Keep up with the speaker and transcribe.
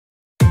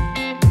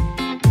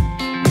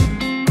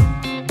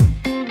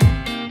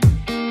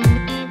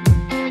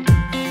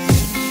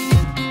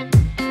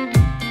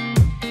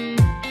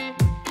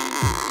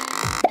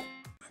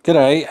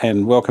G'day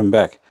and welcome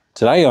back.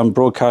 Today I'm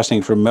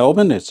broadcasting from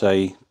Melbourne. It's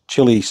a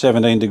chilly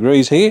 17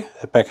 degrees here.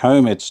 Back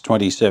home it's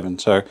 27,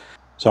 so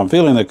I'm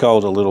feeling the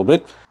cold a little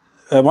bit.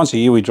 Once a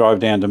year we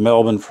drive down to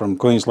Melbourne from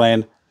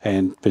Queensland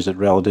and visit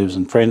relatives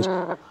and friends.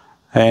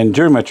 And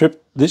during my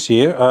trip this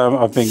year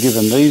I've been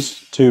given these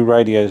two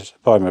radios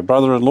by my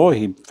brother-in-law.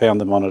 He found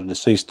them on a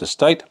deceased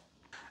estate.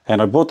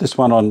 And I bought this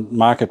one on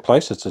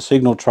Marketplace. It's a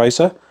signal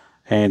tracer.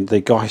 And the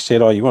guy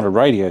said, "Oh, you want a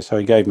radio?" So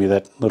he gave me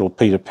that little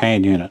Peter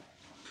Pan unit.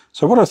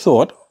 So what I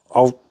thought,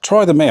 I'll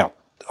try them out.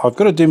 I've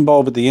got a dim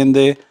bulb at the end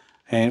there,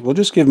 and we'll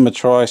just give them a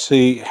try,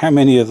 see how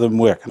many of them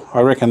work.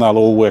 I reckon they'll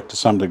all work to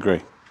some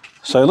degree.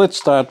 So let's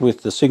start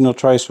with the signal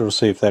tracer. We'll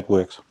see if that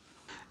works.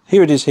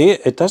 Here it is here.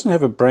 It doesn't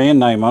have a brand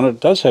name on it. It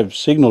does have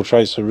signal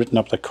tracer written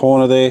up the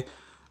corner there.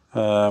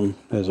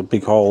 There's a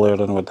big hole there, I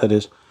don't know what that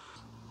is.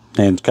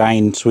 And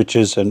gain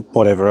switches and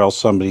whatever else,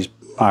 somebody's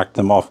marked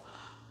them off.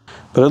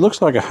 But it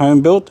looks like a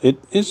home built. It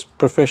is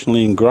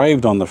professionally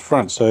engraved on the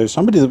front, so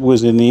somebody that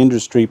was in the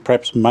industry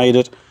perhaps made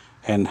it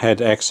and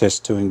had access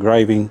to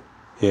engraving.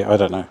 Yeah, I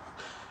don't know.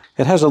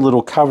 It has a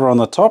little cover on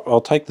the top. I'll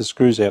take the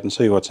screws out and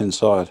see what's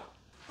inside.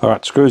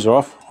 Alright, screws are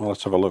off. Well,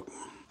 let's have a look.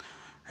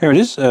 Here it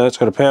is. It's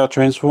got a power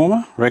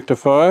transformer,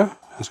 rectifier.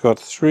 It's got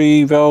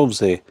 3 valves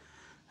there.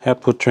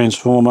 Output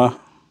transformer.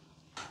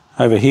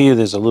 Over here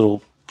there's a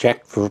little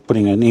jack for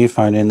putting an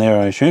earphone in there,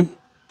 I assume.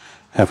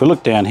 Now if we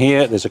look down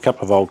here, there's a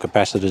couple of old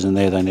capacitors in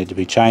there. They need to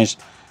be changed.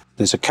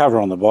 There's a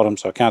cover on the bottom,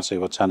 so I can't see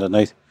what's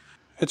underneath.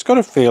 It's got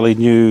a fairly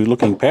new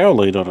looking power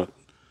lead on it.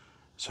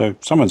 So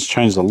someone's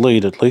changed the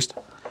lead at least.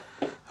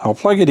 I'll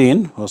plug it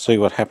in, we'll see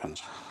what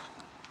happens.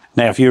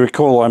 Now if you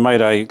recall, I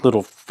made a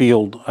little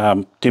field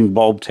dim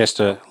bulb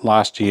tester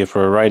last year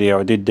for a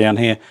radio I did down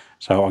here.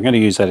 So I'm going to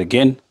use that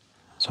again.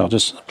 So I'll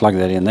just plug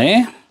that in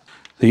there.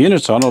 The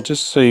unit's on, I'll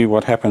just see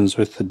what happens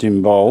with the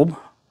dim bulb.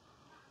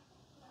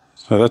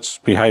 So that's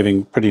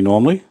behaving pretty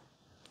normally.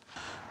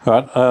 All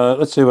right,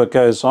 let's see what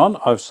goes on.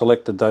 I've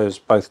selected those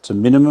both to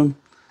minimum.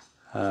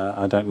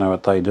 I don't know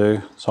what they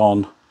do. It's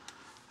on.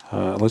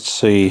 Let's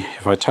see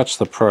if I touch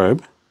the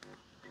probe.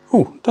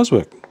 Oh, it does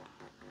work.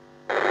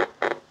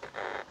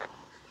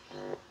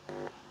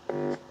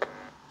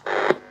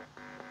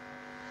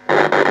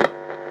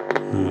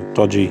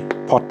 Dodgy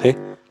pot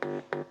there.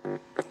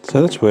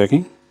 So that's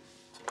working.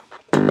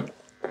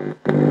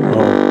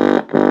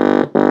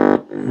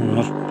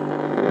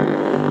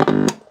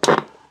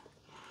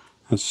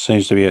 That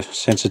seems to be a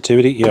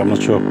sensitivity. Yeah, I'm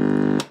not sure.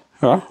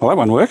 All right, well that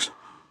one works.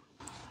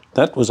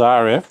 That was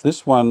RF.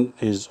 This one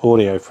is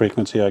audio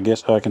frequency, I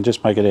guess. I can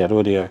just make it out,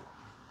 audio.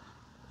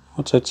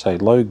 What's that say?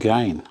 Low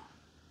gain.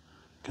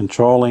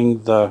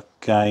 Controlling the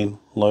gain,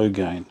 low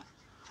gain.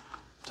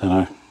 Don't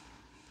know.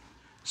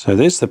 So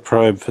there's the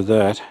probe for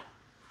that.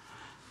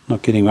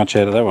 Not getting much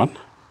out of that one.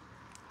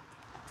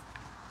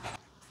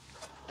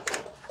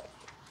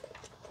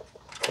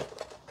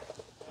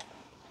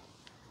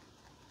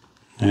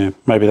 Yeah,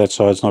 maybe that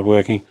side's not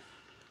working.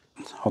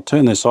 I'll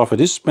turn this off. It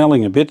is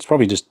smelling a bit. It's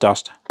probably just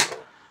dust.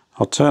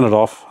 I'll turn it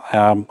off.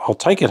 I'll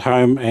take it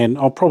home and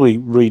I'll probably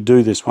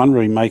redo this one,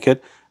 remake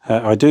it.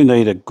 I do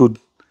need a good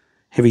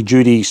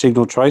heavy-duty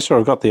signal tracer.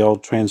 I've got the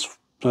old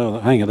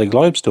hang on, the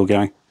globe's still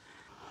going.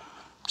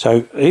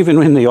 So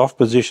even in the off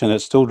position,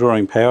 it's still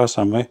drawing power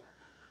somewhere.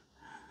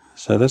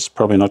 So that's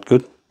probably not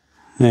good.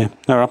 Yeah,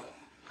 all right.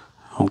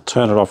 I'll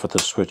turn it off with the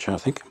switch, I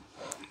think.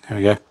 There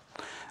we go.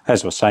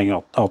 As I was saying,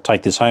 I'll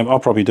take this home. I'll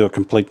probably do a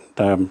complete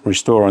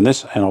restore on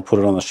this and I'll put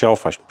it on the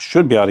shelf. I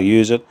should be able to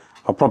use it.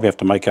 I'll probably have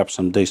to make up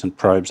some decent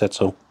probes, that's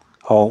all.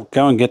 I'll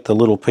go and get the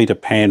little Peter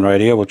Pan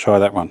radio. We'll try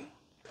that one.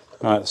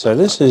 All right, so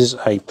this is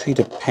a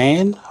Peter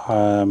Pan.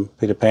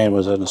 Peter Pan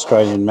was an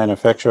Australian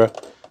manufacturer.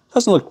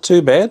 Doesn't look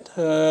too bad.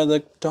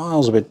 The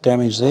dial's a bit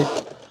damaged there.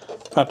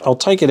 But I'll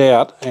take it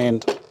out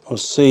and we'll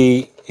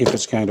see if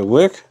it's going to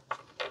work.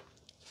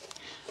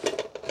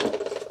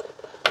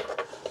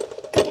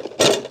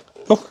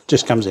 Oh,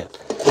 just comes out.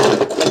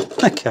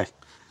 Okay,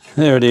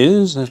 there it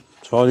is. It's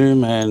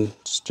volume and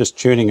it's just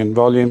tuning and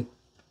volume.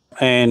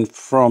 And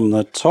from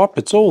the top,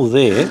 it's all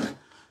there.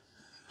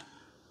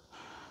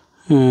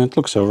 It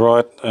looks all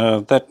right.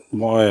 That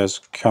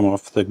wire's come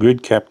off the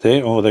grid cap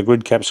there, or the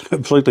grid cap's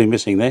completely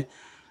missing there.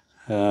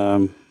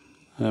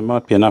 There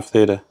might be enough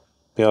there to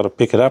be able to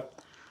pick it up.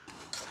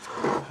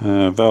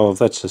 Valve,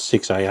 that's a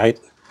 6A8.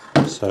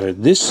 So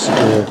this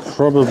will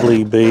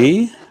probably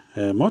be,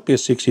 might be a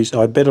 6E,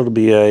 I bet it'll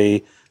be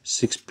a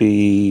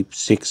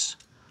 6B6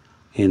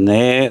 in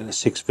there,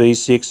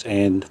 6V6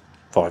 and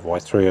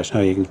 5Y3. So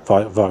you can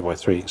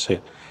 5Y3, you can see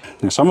it.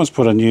 Now someone's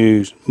put a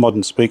new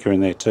modern speaker in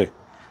there too.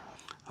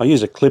 I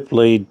use a clip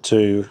lead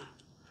to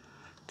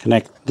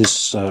connect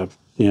this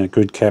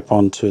grid cap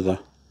onto the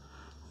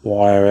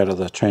wire out of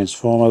the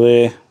transformer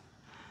there.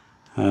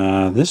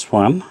 This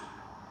one,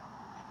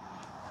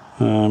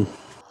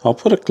 I'll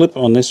put a clip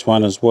on this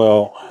one as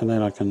well, and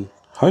then I can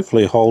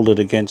hopefully hold it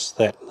against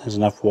that. There's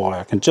enough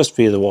wire. I can just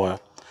feel the wire.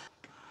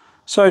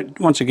 So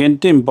once again,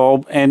 dim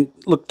bulb, and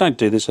look, don't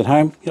do this at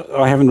home.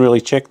 I haven't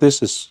really checked this.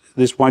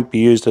 This won't be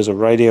used as a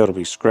radio. It'll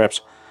be scraps.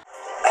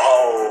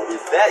 Oh,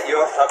 is that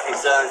your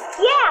son?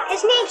 Yeah,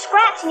 his name's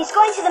Scraps and he's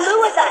going to the moon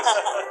with us.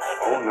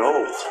 Oh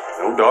no.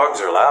 No dogs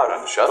are allowed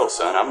on the shuttle,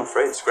 son. I'm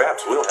afraid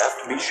Scraps will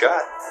have to be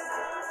shot.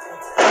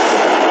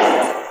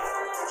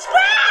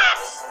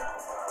 Scraps!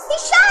 He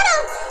shot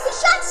him! He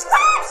shot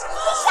Scraps!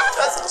 He shot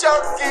him! Just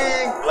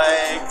joking,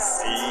 blank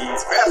scene.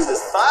 Scraps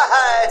is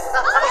fine.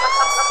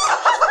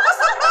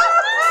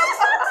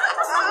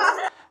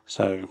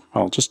 So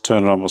I'll just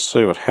turn it on, we'll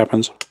see what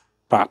happens,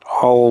 but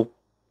I'll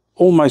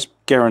almost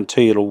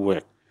guarantee it'll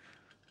work.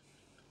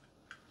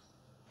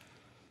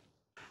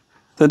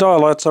 The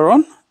dial lights are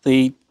on,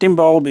 the dim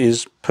bulb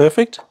is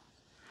perfect.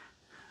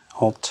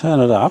 I'll turn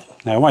it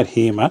up. Now I won't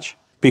hear much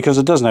because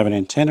it doesn't have an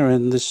antenna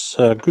and this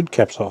grid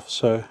cap's off,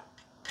 so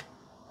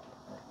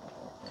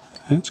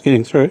it's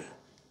getting through.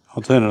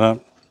 I'll turn it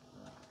up.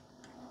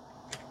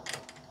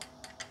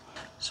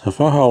 So if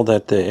I hold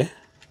that there,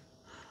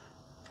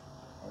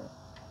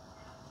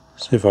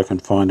 see if I can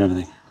find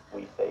anything.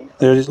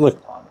 There it is,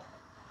 look.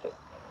 Just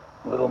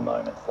little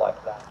moments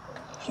like that.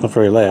 It's not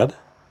very loud.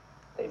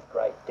 These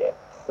great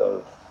depths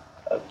of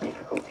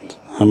difficulty.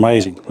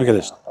 Amazing, look at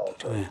this. That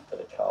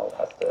a child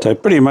has to So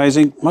pretty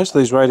amazing, most of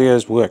these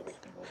radios work.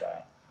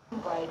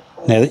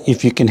 Now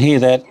if you can hear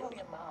that,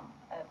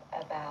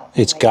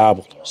 it's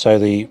garbled, so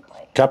the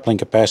coupling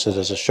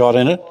capacitors are shot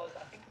in it.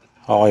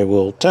 I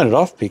will turn it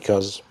off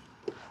because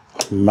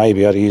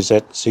maybe I'd use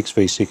that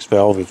 6v6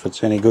 valve if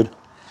it's any good.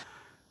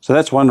 So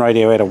that's one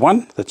radio out of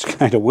one that's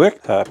going to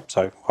work.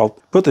 So I'll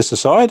put this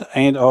aside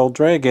and I'll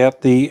drag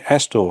out the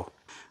Astor.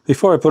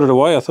 Before I put it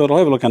away, I thought I'll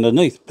have a look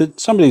underneath, but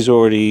somebody's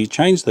already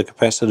changed the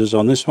capacitors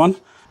on this one,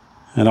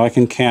 and I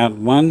can count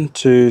 1,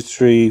 2,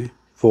 3,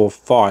 4,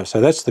 5.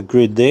 So that's the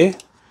grid there,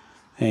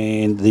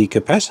 and the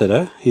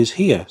capacitor is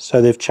here.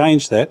 So they've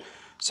changed that.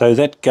 So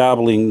that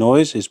garbling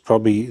noise is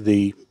probably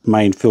the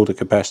main filter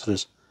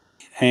capacitors.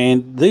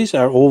 And these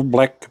are all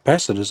black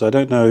capacitors. I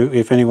don't know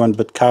if anyone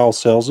but Carl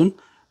sells them.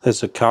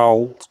 That's a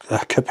Carl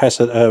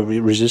capacitor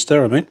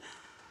resistor, I mean.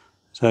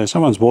 So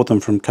someone's bought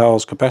them from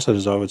Carl's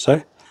capacitors, I would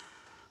say.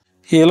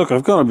 Yeah, look,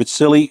 I've gone a bit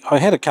silly. I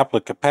had a couple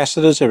of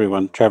capacitors.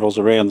 Everyone travels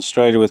around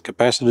Australia with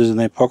capacitors in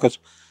their pockets.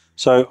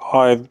 So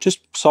I've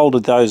just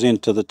soldered those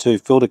into the two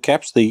filter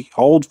caps. The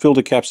old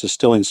filter caps are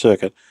still in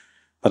circuit,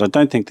 but I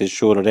don't think they're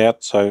shorted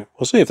out. So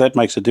we'll see if that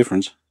makes a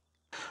difference.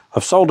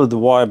 I've soldered the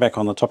wire back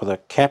on the top of the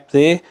cap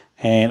there,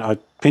 and I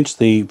pinched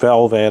the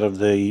valve out of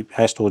the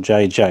Astor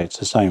JJ. It's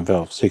the same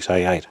valve,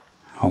 6A8.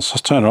 I'll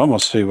just turn it on, we'll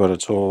see what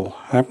it's all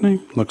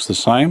happening. Looks the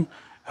same.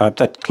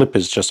 That clip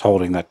is just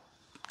holding that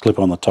clip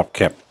on the top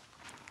cap.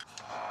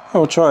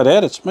 I'll try it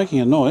out, it's making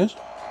a noise.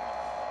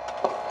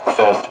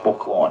 first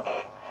book launch.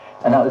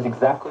 And that was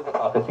exactly the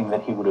type of thing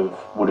that he would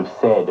have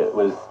said. It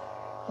was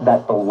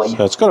that belief.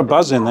 So it's got a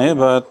buzz in there,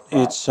 but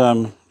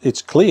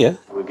it's clear.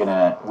 We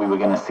were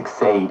gonna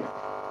succeed.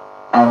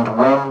 And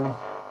when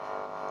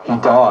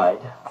he died,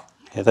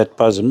 yeah, that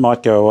buzz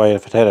might go away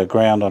if it had a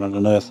ground on it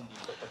on Earth.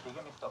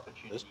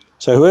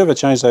 So whoever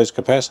changed those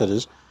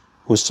capacitors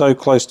was so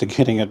close to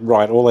getting it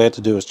right. All they had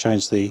to do was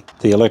change the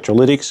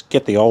electrolytics,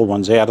 get the old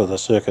ones out of the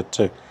circuit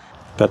too.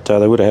 But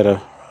they would have had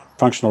a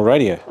functional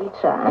radio.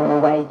 Teacher and the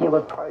way you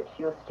approach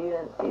your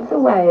students is a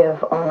way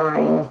of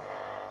honouring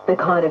the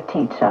kind of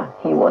teacher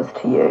he was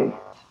to you.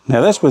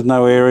 Now that's with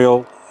no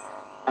aerial.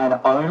 and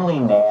only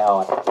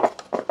now.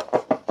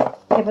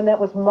 Kevin, that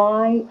was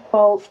my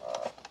fault.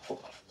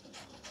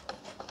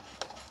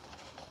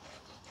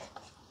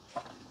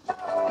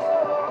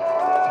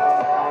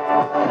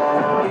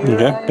 There you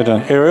go, bit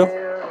of aerial.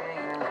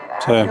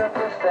 So,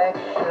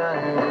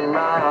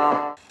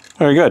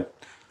 very good.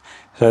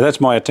 So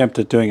that's my attempt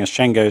at doing a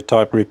Shango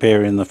type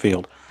repair in the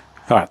field.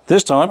 All right,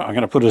 this time I'm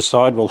going to put it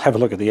aside. We'll have a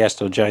look at the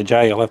Astor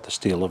JJ. I'll have to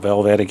steal the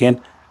valve out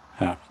again,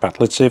 but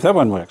let's see if that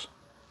one works.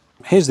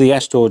 Here's the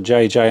Astor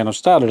JJ, and I've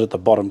started at the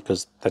bottom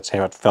because that's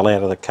how it fell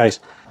out of the case.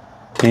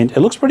 And it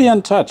looks pretty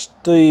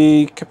untouched.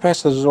 The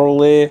capacitors are all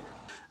there.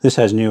 This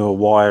has newer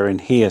wire in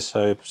here,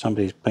 so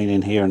somebody's been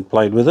in here and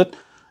played with it.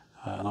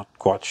 Not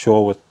quite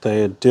sure what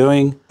they're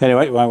doing.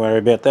 Anyway, won't worry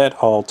about that.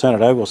 I'll turn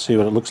it over. We'll see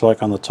what it looks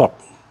like on the top.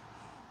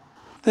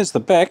 There's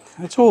the back.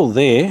 It's all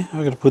there.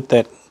 I've got to put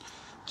that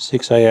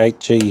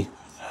 6A8G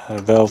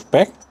valve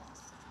back.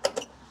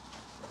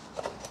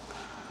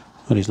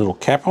 Put his little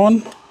cap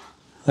on.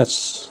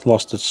 That's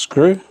lost its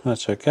screw.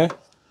 That's okay.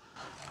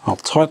 I'll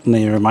tighten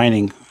the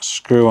remaining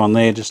screw on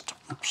there just to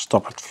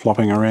stop it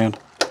flopping around.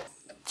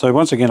 So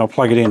once again, I'll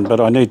plug it in, but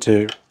I need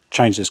to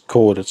change this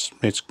cord.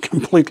 It's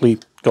completely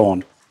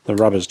gone. The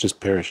rubber's just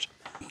perished.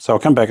 So I'll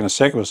come back in a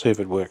sec. We'll see if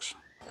it works.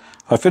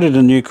 I fitted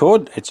a new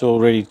cord. It's all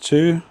ready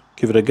to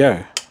give it a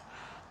go.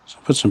 So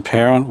I'll put some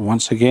power on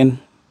once again.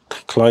 The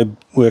globe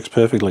works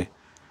perfectly.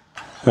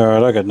 All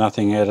right, I got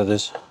nothing out of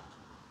this.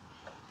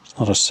 It's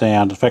not a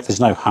sound. In fact, there's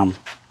no hum.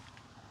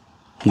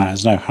 No,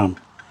 there's no hum.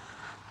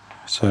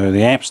 So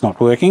the amp's not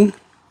working.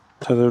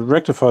 So the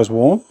rectifier's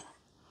warm.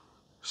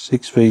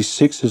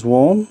 6V6 is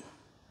warm.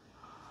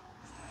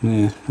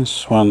 Yeah,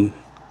 this one,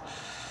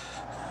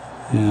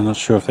 yeah, I'm not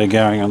sure if they're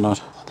going or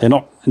not. They're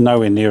not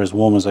nowhere near as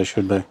warm as they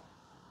should be.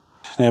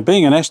 Now,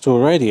 being an Astor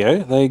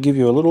radio, they give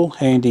you a little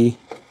handy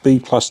B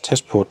plus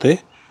test port there,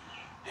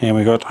 and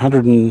we got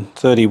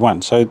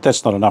 131, so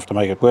that's not enough to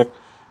make it work.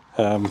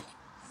 Yeah,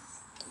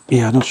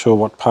 I'm not sure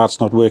what part's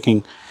not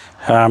working.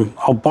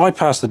 I'll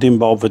bypass the dim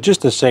bulb for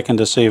just a second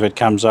to see if it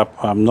comes up.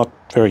 I'm not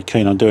very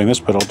keen on doing this,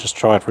 but I'll just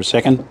try it for a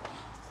second.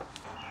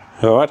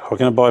 Alright, I'm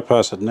going to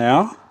bypass it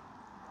now.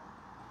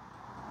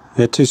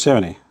 Yeah,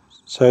 270.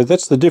 So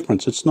that's the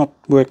difference. It's not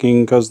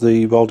working because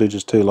the voltage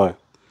is too low.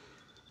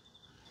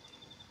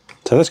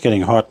 So that's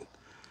getting hot.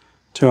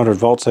 200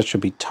 volts, that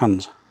should be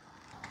tons.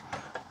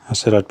 I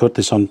said I'd put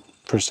this on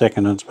for a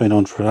second, and it's been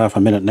on for half a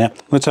minute now.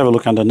 Let's have a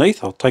look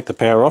underneath. I'll take the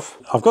power off.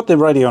 I've got the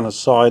radio on its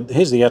side.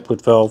 Here's the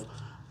output valve.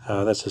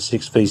 That's a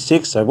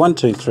 6V6. So 1,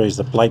 2, 3 is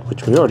the plate,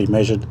 which we already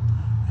measured.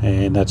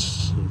 And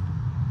that's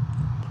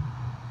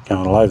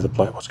going all over the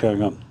plate. What's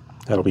going on?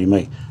 That'll be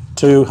me.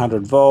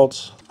 200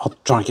 volts. I'll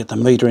try and get the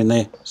meter in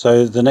there.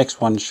 So the next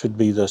one should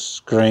be the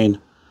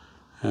screen.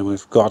 And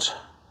we've got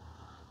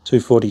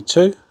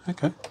 242.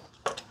 Okay.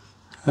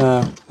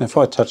 Now if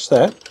I touch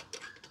that,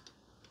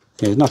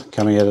 yeah, there's nothing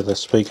coming out of the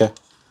speaker.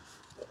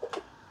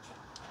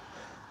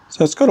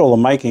 So it's got all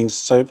the makings,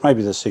 so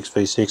maybe the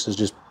 6V6 is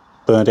just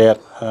burnt out.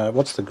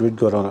 What's the grid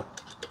got on it?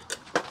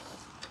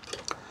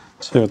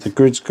 So what the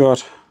grid's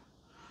got,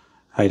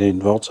 18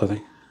 volts I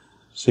think,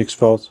 6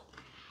 volts.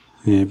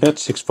 Yeah, about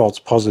 6 volts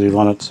positive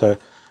on it, so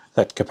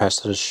that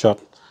capacitor's shot.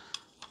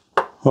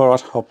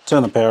 Alright, I'll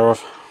turn the power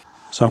off.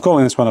 So I'm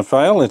calling this one a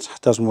fail. It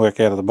doesn't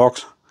work out of the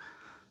box.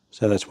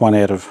 So that's 1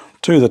 out of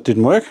 2 that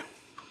didn't work.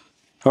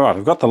 Alright,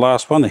 I've got the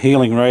last one, the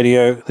healing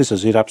radio. This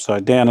is it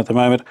upside down at the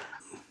moment.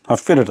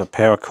 I've fitted a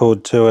power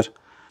cord to it.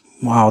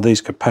 Wow,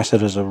 these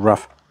capacitors are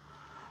rough.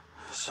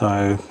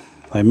 So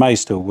they may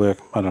still work,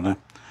 I don't know.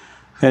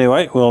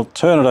 Anyway, we'll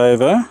turn it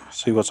over,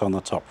 see what's on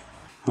the top.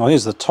 Well,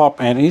 here's the top,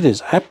 and it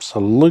is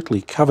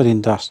absolutely covered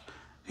in dust.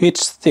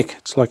 It's thick,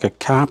 it's like a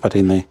carpet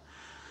in there.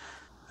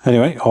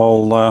 Anyway,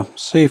 I'll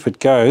see if it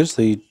goes.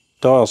 The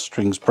dial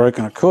string's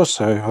broken, of course,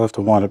 so I'll have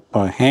to wind it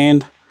by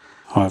hand.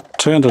 I've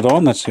turned it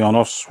on, that's the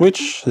on-off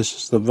switch. This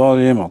is the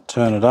volume, I'll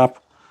turn it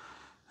up.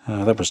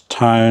 That was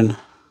tone,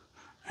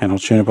 and I'll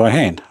tune it by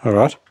hand.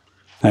 Alright,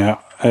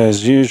 now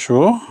as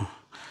usual,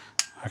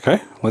 okay,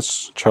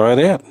 let's try it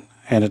out.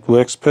 And it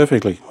works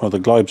perfectly. Well, the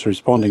globe's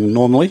responding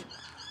normally.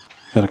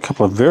 Got a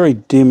couple of very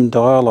dim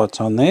dial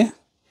lights on there.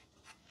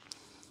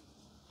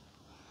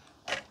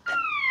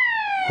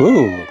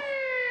 Ooh.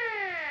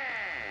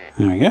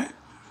 There we go.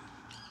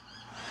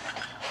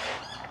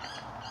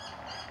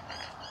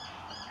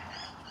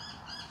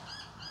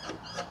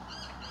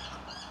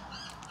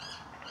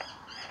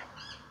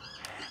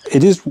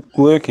 It is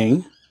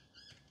working.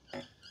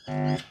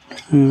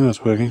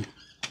 That's working.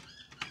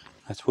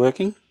 That's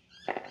working.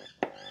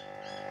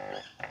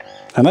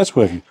 And that's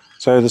working.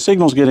 So the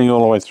signal's getting all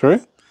the way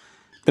through.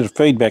 Bit of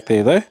feedback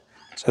there though.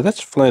 So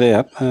that's flat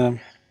out.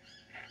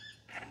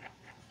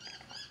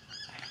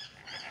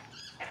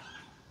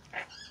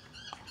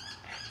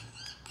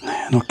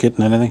 Not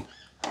getting anything.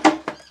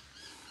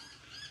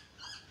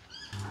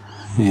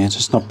 Yeah, it's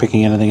just not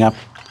picking anything up.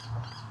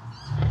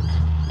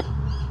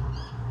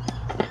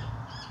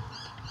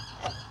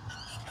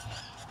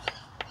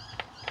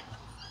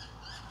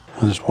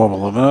 I'll just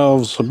wobble the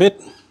valves a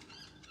bit.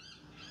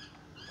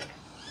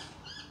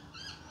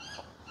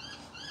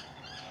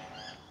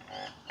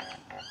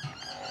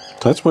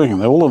 So that's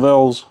working. All the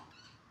valves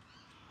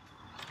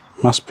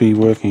must be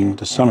working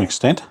to some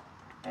extent.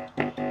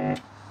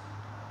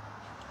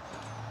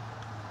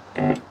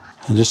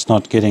 I'm just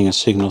not getting a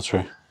signal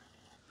through.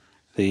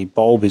 The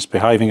bulb is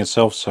behaving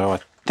itself, so I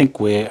think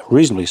we're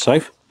reasonably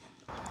safe.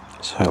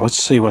 So let's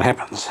see what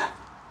happens.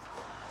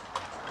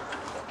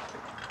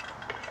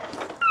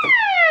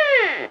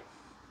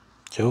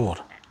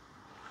 God.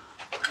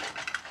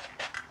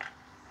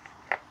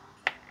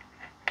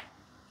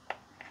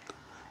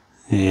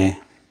 Yeah.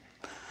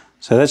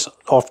 So that's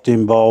off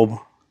dim bulb.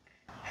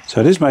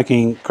 So it is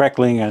making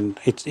crackling, and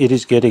it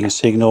is getting a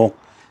signal.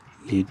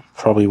 You'd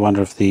probably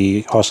wonder if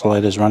the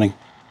oscillator's running.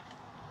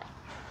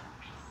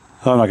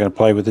 I'm not going to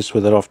play with this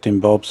with it off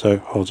dim bulb,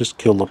 so I'll just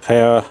kill the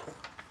power.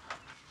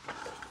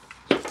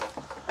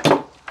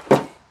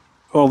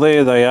 Well,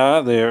 there they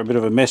are. They're a bit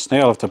of a mess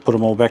now. I'll have to put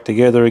them all back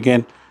together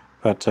again.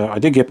 But I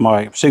did get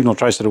my signal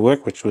tracer to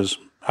work, which was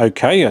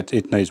okay.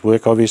 It needs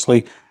work,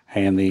 obviously.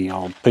 And the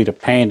old Peter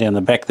Pan down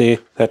the back there,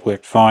 that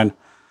worked fine.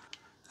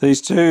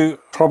 These two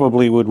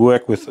probably would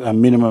work with a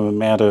minimum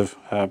amount of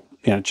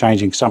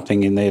changing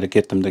something in there to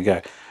get them to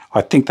go.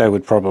 I think they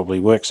would probably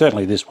work.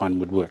 Certainly this one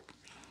would work.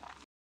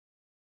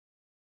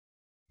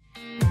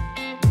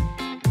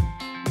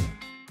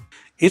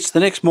 It's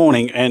the next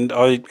morning, and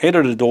I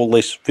edited all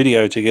this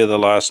video together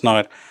last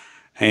night,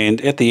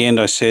 and at the end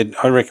I said,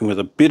 I reckon with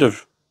a bit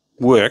of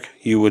work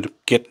you would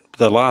get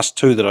the last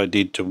two that I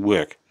did to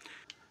work.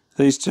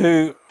 These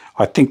two,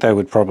 I think they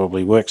would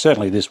probably work.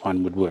 Certainly this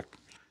one would work.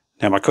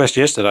 Now my quest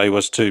yesterday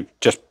was to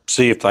just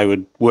see if they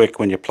would work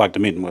when you plugged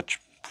them in, which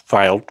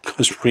failed,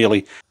 because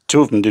really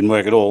two of them didn't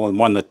work at all, and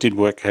one that did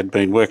work had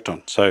been worked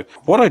on. So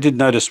what I did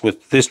notice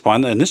with this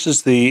one, and this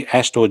is the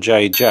Astor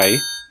JJ,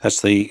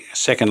 that's the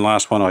second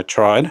last one I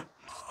tried.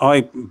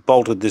 I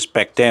bolted this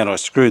back down. I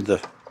screwed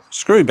the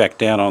screw back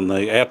down on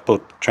the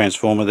output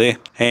transformer there,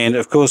 and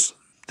of course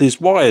there's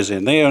wires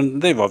in there,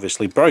 and they've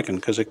obviously broken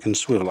because it can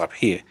swivel up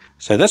here.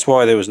 So that's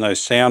why there was no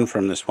sound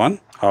from this one.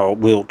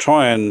 We'll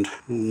try and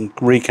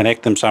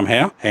reconnect them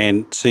somehow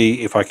and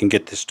see if I can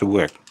get this to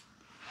work.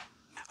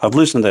 I've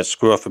loosened that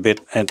screw off a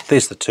bit, and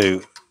there's the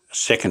two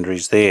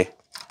secondaries there.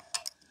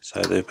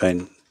 So they've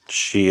been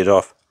sheared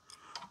off.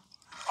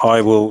 I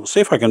will see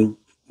if I can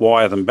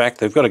wire them back.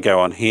 They've got to go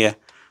on here.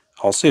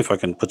 I'll see if I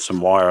can put some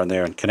wire on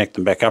there and connect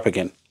them back up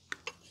again.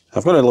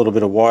 I've got a little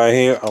bit of wire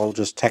here. I'll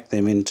just tack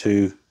them in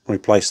to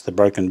replace the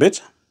broken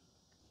bits.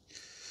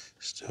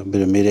 Just do a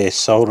bit of mid-air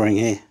soldering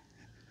here.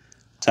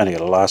 It's only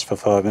going to last for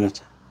 5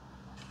 minutes.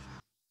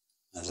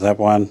 There's that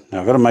one.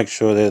 Now I've got to make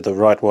sure they're the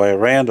right way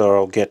around, or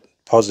I'll get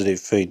positive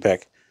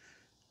feedback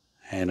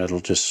and it'll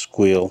just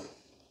squeal.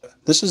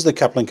 This is the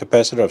coupling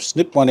capacitor. I've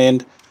snipped one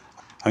end.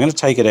 I'm going to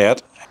take it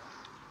out,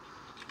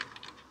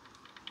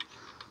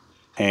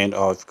 and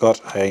I've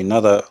got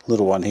another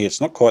little one here. It's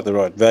not quite the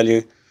right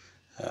value.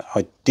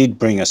 I did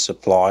bring a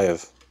supply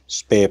of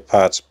spare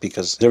parts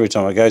because every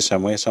time I go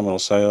somewhere someone will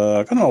say,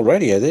 I've got an old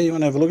radio there, you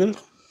want to have a look at it?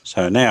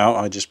 So now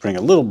I just bring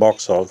a little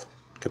box of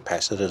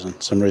capacitors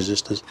and some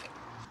resistors.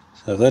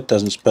 So if that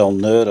doesn't spell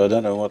nerd, I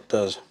don't know what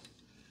does.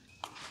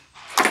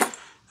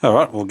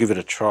 Alright, we'll give it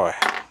a try.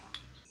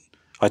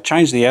 I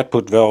changed the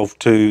output valve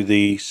to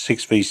the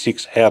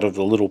 6V6 out of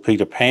the little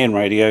Peter Pan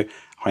radio.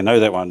 I know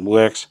that one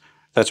works.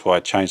 That's why I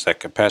changed that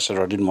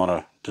capacitor. I didn't want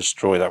to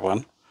destroy that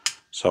one.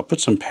 So I'll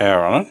put some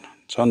power on it.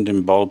 It's on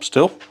dim bulb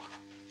still.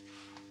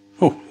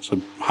 Oh, it's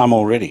a hum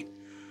already.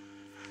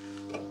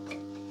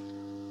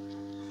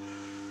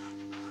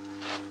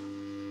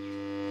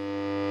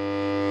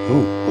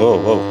 Ooh, whoa,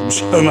 whoa,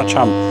 so much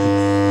hum.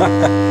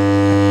 Okay.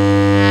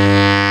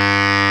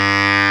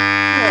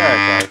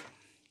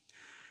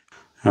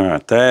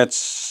 Alright,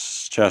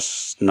 that's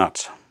just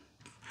nuts.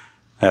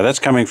 Now that's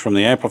coming from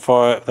the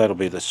amplifier. That'll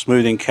be the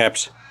smoothing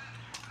caps.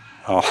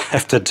 I'll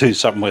have to do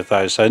something with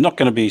those. So not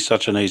going to be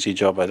such an easy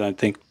job, I don't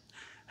think.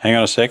 Hang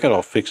on a second,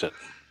 I'll fix it.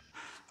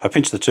 I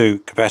pinched the two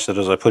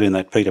capacitors I put in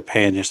that Peter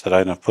Pan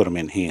yesterday, and I've put them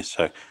in here.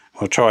 So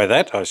we'll try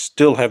that. I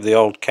still have the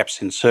old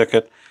caps in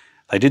circuit.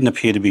 They didn't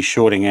appear to be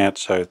shorting out,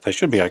 so they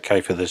should be okay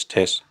for this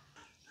test.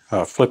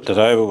 I've flipped it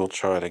over. We'll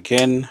try it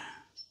again.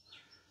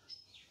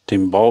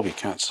 Dim bulb, you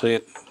can't see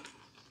it.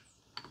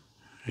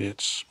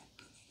 It's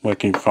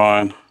working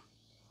fine.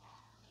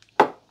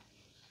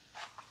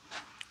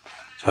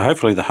 So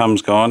hopefully the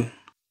hum's gone.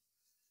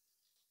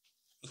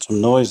 Got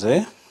some noise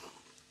there.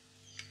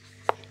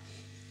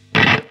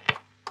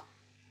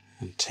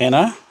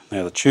 Antenna.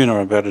 Now the tuner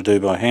I'm about to do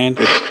by hand.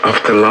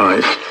 Of the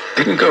light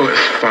didn't go as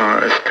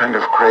far as kind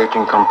of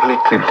creating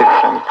completely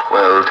different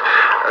world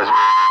as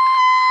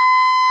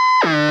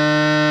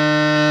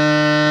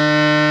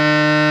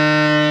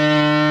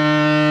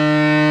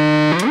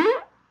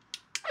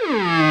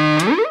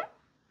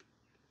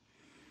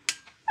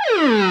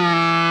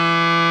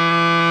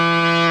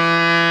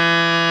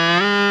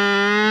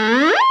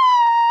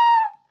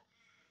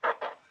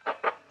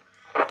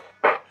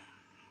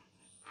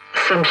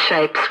some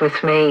shapes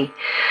with me.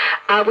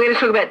 We're going to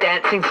talk about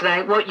dancing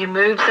today, what your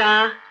moves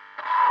are.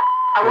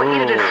 I want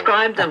you to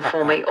describe them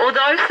for me, or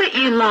those that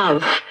you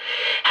love.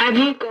 Have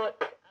you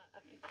got...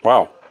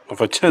 Wow, if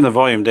I turn the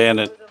volume down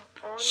it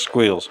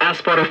squeals. Our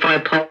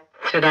Spotify play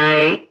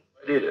today.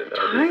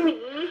 Tony,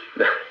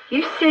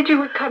 you said you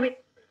were coming...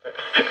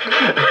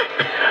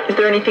 Is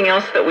there anything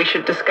else that we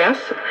should discuss?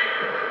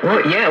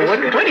 What is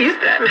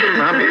that?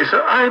 It's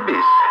an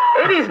ibis.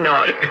 It is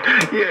not.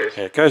 Yes.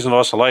 Yeah, it goes in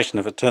oscillation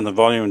if I turn the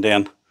volume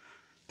down.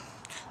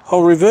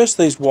 I'll reverse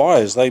these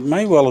wires. They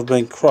may well have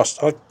been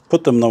crossed. I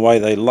put them the way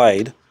they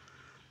laid,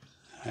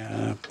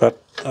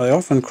 but I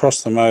often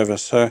cross them over,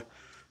 so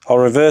I'll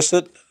reverse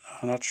it.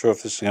 I'm not sure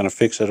if this is going to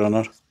fix it or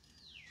not.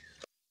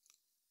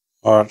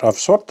 Alright, I've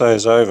swapped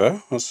those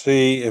over. We'll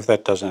see if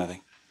that does anything.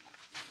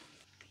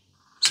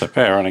 So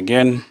power on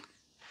again.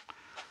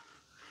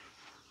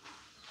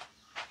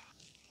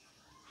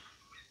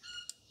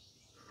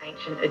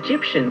 Ancient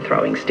Egyptian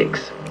throwing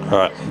sticks.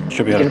 Alright,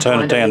 should be able to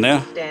turn it down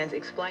now.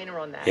 Explainer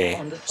on that.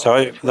 Yeah,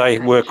 so they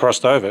were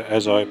crossed over,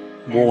 as I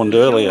warned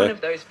earlier. One of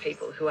those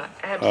people who are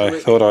I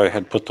thought I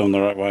had put them the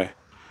right way.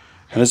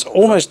 And there's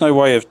almost no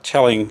way of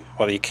telling,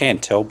 well, you can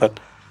tell, but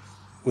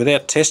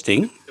without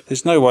testing,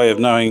 there's no way of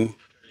knowing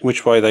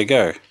which way they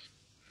go.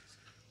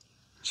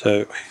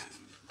 So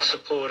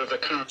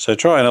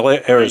try and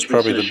error is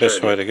probably the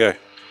best way to go.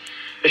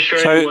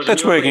 So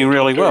that's working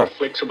really well.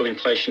 Flexible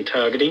inflation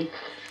targeting.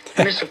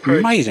 And this approach,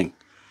 amazing.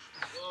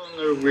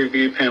 The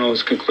review panel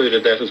has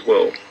concluded that as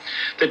well.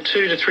 The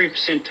 2 to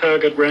 3%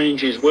 target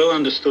range is well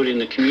understood in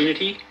the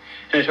community,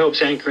 and it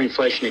helps anchor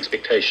inflation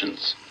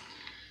expectations.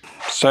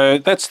 So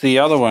that's the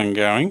other one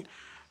going.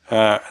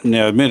 Now,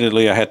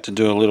 admittedly, I had to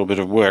do a little bit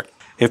of work.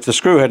 If the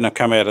screw hadn't have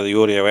come out of the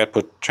audio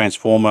output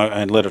transformer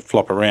and let it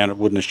flop around, it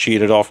wouldn't have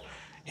sheared it off.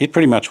 It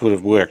pretty much would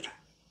have worked.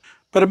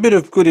 But a bit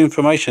of good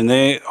information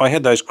there. I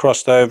had those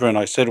crossed over and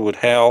I said it would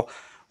howl.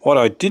 What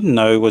I didn't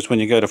know was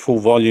when you go to full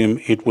volume,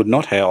 it would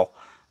not howl.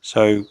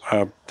 So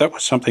that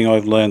was something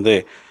I've learned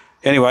there.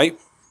 Anyway,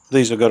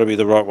 these have got to be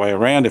the right way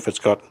around if it's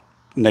got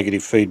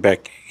negative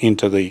feedback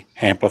into the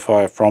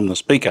amplifier from the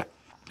speaker.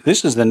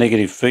 This is the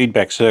negative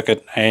feedback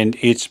circuit, and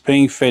it's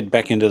being fed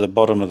back into the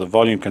bottom of the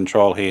volume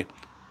control here.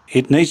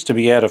 It needs to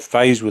be out of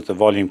phase with the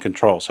volume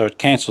control, so it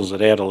cancels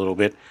it out a little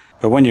bit.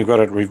 But when you've got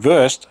it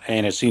reversed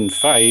and it's in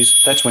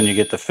phase, that's when you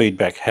get the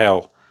feedback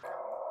howl.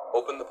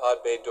 Open the pod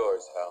bay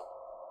doors, Hal.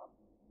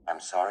 I'm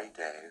sorry,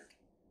 Dave.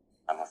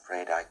 I'm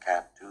afraid I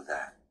can't do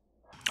that.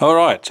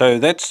 Alright, so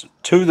that's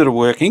two that are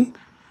working.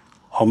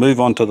 I'll move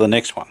on to the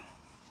next one.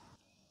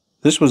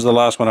 This was the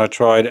last one I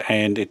tried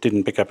and it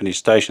didn't pick up any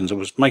stations. It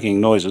was making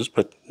noises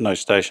but no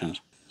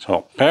stations. So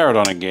I'll power it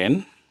on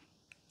again.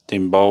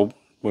 Dim bulb,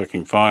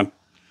 working fine.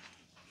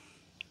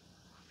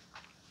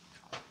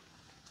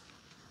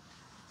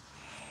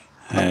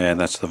 And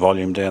that's the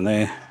volume down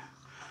there.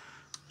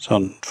 It's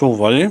on full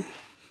volume.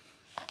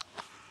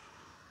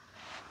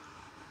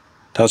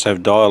 It does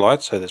have dial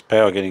lights, so there's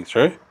power getting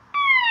through.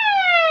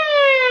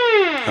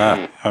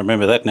 Ah, I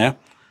remember that now.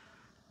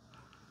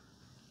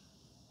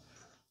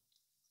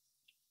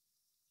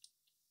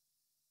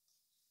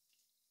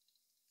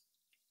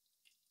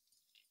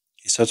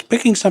 So it's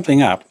picking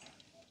something up,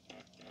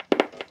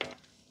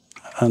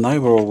 and they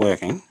were all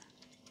working.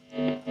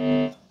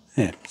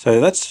 Yeah,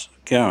 so that's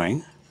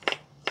going.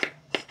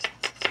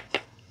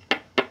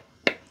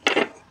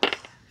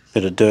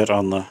 Bit of dirt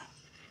on the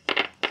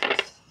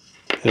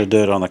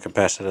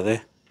capacitor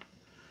there.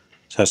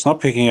 So it's not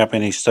picking up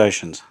any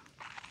stations.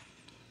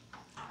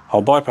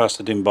 I'll bypass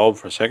the dim bulb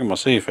for a second. We'll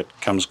see if it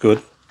comes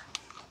good.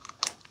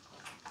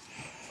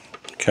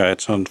 Okay,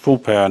 it's on full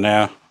power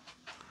now.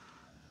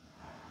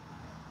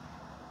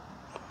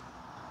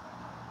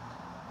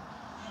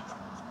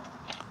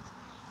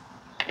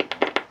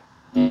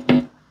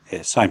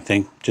 Yeah, same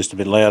thing, just a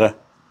bit louder.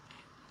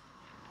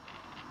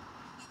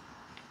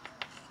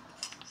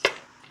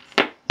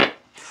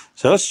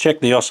 So let's check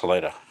the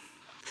oscillator.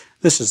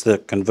 This is the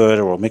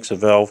converter or mixer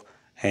valve,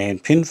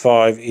 and pin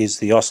 5 is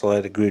the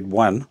oscillator grid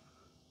 1.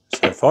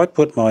 So if I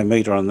put my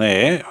meter on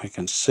there, I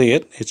can see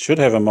it. It should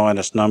have a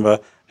minus number.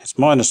 It's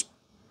minus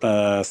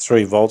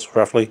 3 volts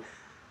roughly.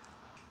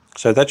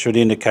 So that should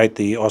indicate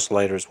the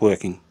oscillator is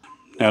working.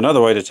 Now another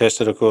way to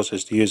test it, of course,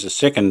 is to use a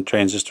second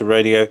transistor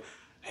radio,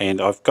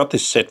 and I've got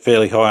this set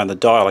fairly high on the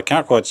dial. I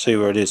can't quite see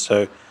where it is,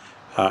 so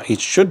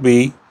it should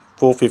be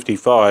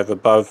 455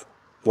 above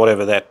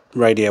whatever that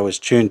radio is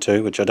tuned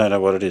to, which I don't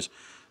know what it is,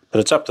 but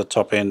it's up the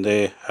top end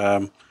there.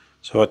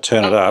 So I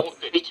turn it up.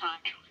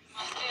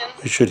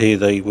 You should hear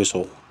the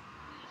whistle.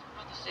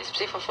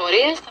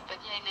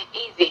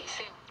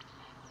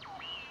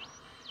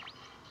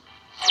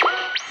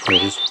 There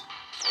it is.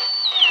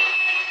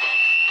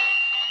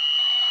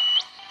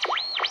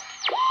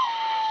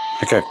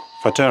 Okay,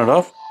 if I turn it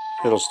off,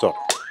 it'll stop.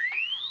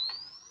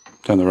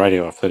 Turn the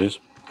radio off, that is.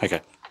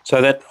 Okay,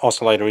 so that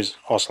oscillator is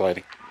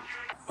oscillating.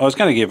 I was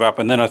going to give up,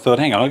 and then I thought,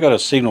 hang on, I've got a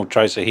signal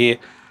tracer here.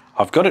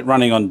 I've got it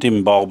running on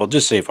dim bulb. I'll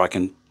just see if I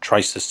can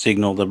trace the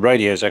signal. The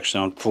radio is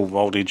actually on full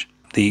voltage.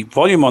 The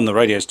volume on the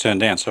radio is turned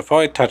down, so if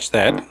I touch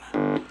that,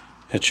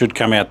 it should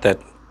come out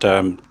that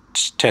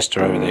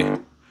tester over there.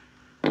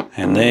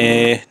 And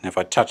there, and if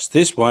I touch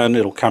this one,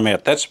 it'll come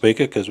out that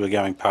speaker because we're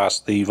going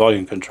past the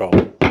volume control.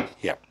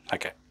 Yeah,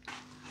 okay.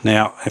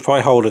 Now, if I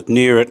hold it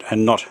near it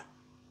and not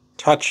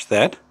touch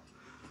that,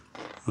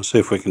 we'll see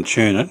if we can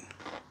tune it.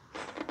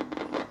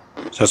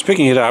 So it's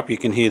picking it up. You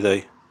can hear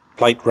the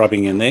plate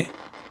rubbing in there,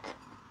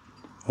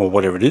 or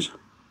whatever it is.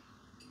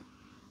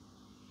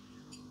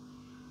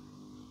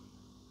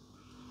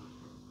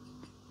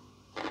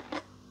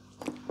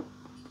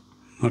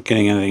 Not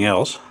getting anything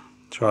else.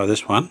 Try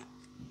this one.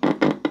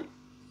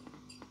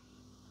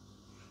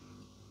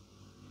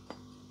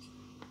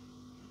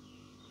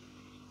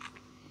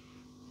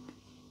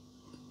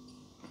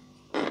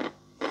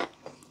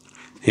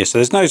 Yeah, so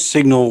there's no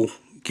signal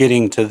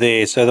getting to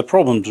there, so the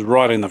problem's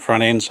right in the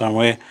front end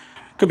somewhere.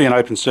 Could be an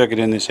open circuit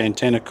in this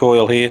antenna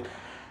coil here.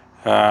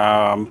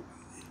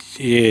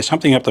 Yeah,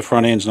 something up the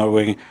front end's not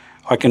working.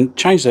 I can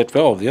change that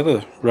valve. The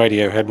other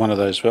radio had one of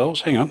those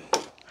valves. Hang on.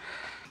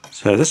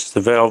 So this is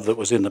the valve that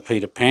was in the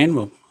Peter Pan.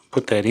 We'll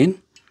put that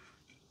in.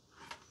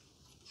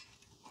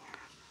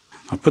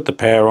 I'll put the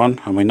power on,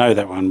 and we know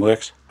that one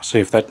works. I'll see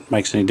if that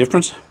makes any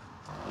difference.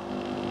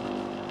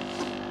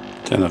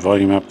 Turn the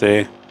volume up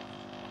there.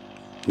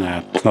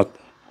 No, it's not.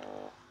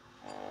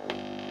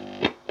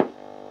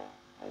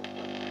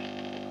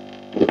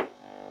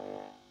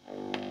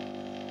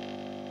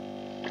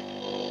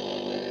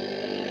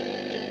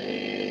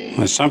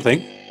 There's something.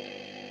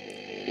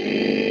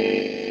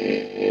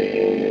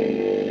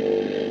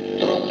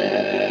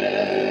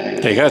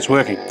 There you go, it's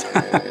working.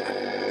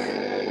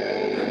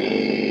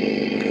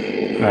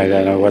 I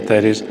don't know what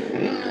that is.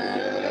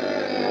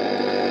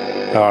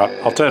 Alright,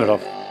 I'll turn it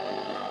off.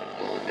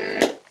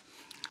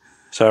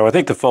 So I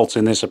think the faults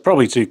in this are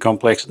probably too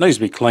complex. It needs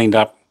to be cleaned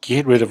up.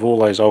 Get rid of all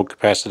those old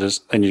capacitors,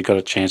 then you've got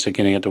a chance of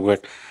getting it to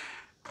work.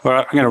 All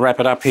right, I'm going to wrap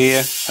it up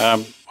here.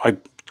 I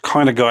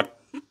kind of got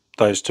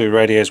those two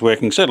radios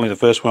working. Certainly the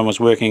first one was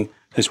working.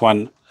 This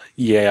one,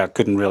 yeah, I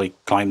couldn't really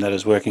claim that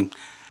as working.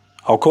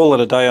 I'll call it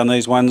a day on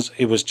these ones.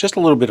 It was just a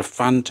little bit of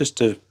fun just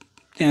to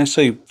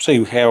see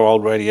how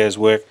old radios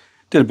work.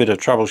 Did a bit of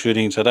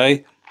troubleshooting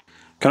today.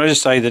 Can I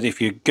just say that if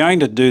you're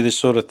going to do this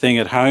sort of thing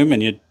at home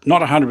and you're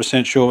not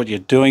 100% sure what you're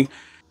doing,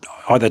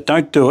 either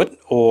don't do it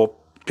or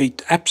be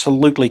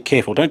absolutely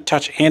careful. Don't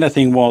touch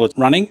anything while it's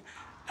running.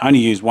 Only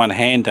use one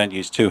hand, don't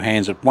use two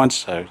hands at once,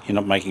 so you're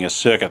not making a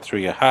circuit through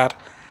your heart.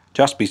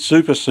 Just be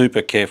super,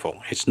 super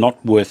careful. It's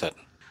not worth it.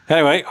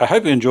 Anyway, I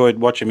hope you enjoyed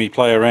watching me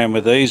play around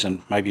with these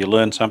and maybe you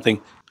learned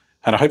something.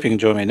 And I hope you can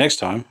join me next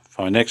time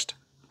for my next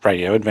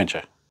radio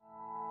adventure.